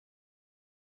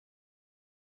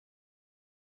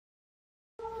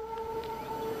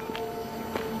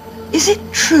Is it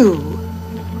true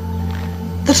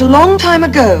that a long time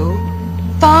ago,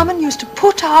 firemen used to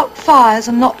put out fires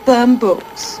and not burn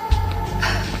books?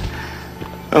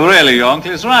 Oh, really, your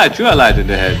uncle is right. You are light in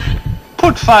the head.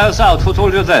 Put fires out. Who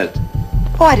told you that?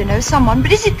 Oh, I don't know, someone,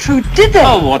 but is it true? Did they?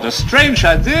 Oh, what a strange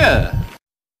idea.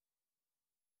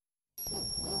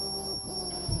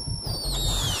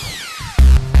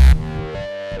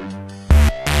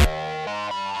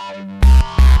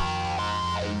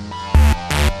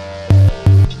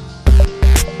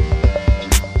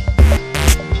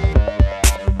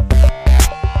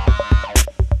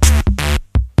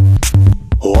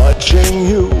 Watching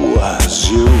you as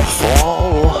you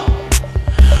fall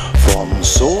from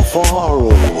so far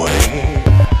away,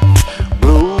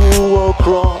 blue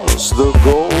across the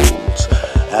gold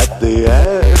at the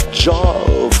edge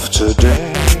of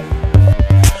today.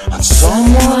 And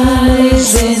someone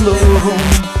is in the room,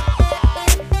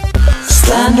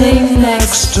 standing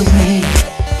next to me,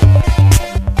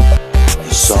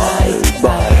 side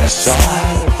by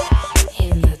side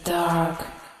in the dark.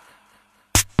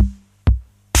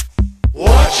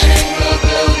 Watching the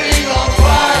building on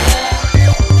fire,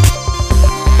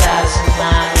 1,000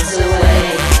 miles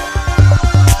away.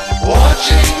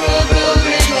 watching the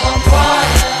building on fire.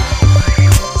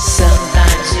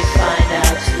 Sometimes you find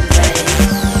out too late.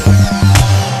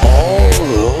 All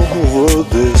over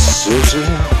this city,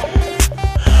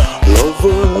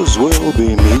 lovers will be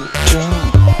meeting.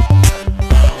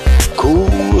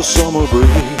 Cool summer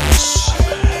breeze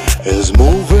is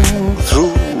moving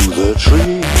through the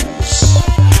trees.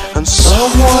 And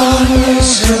someone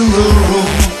is in the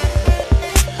room,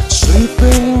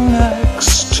 sleeping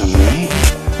next to me.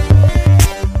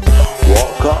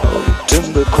 Walk out in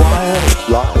the quiet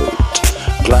light,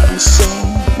 glancing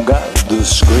at the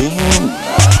screen.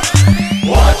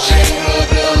 Watching the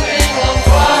building on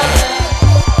fire,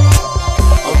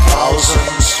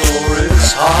 1,000 stories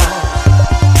high.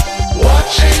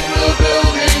 Watching the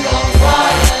building on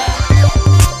fire,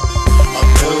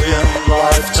 1,000,000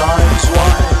 lifetimes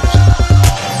wide.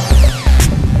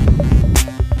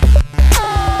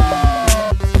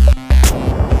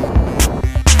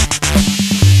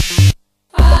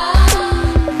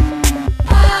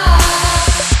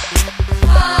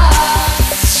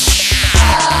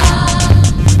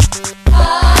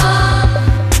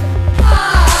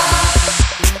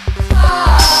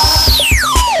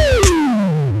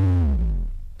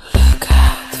 Look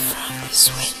out from this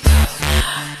window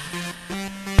now,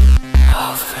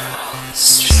 over all the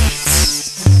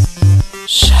streets.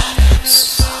 Shadows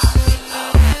far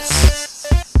below us,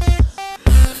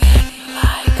 moving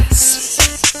like a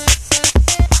sea.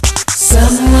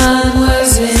 Someone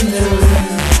was in the room,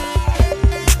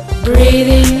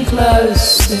 breathing close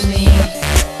to me.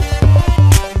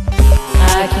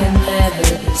 I can never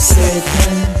be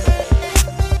certain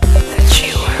that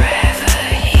you were ever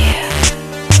here.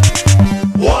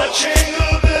 Watching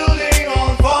the building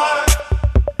on fire,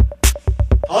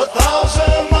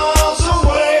 1,000 miles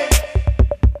away.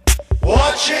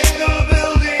 Watching the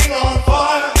building on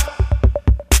fire,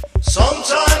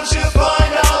 sometimes you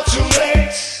find out too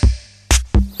late.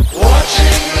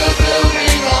 Watching the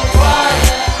building on fire,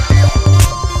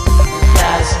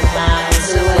 1,000 miles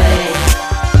away.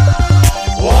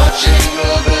 watching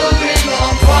the building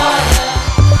on fire.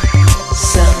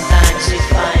 Sometimes you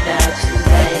find out too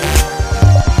late.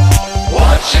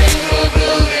 Watching the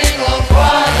building on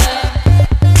fire,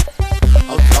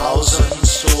 1,000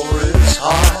 stories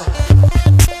high.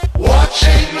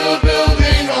 Watching the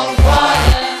building on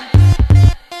fire,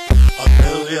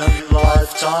 1,000,000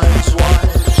 lifetimes wide.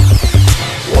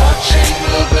 Watching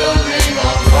the building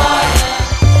on fire,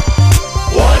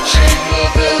 watching the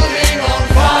building on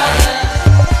fire,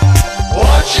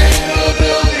 watching the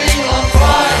building on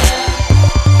fire,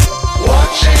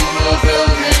 watching the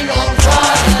building on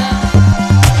fire.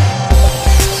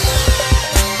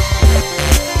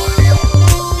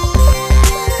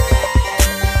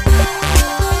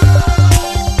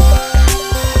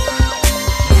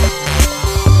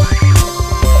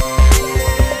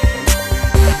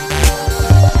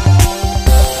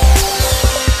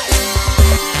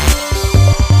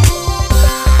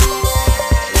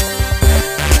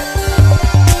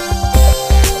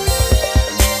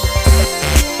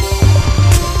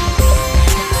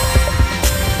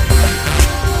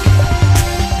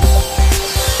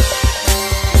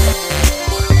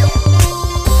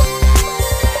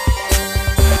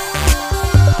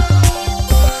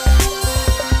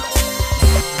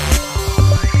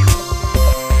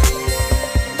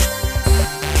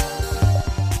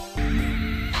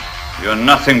 You're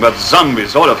nothing but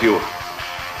zombies, all of you.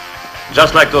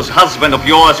 Just like those husbands of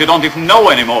yours you don't even know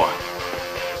anymore.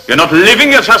 You're not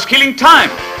living, you're just killing time.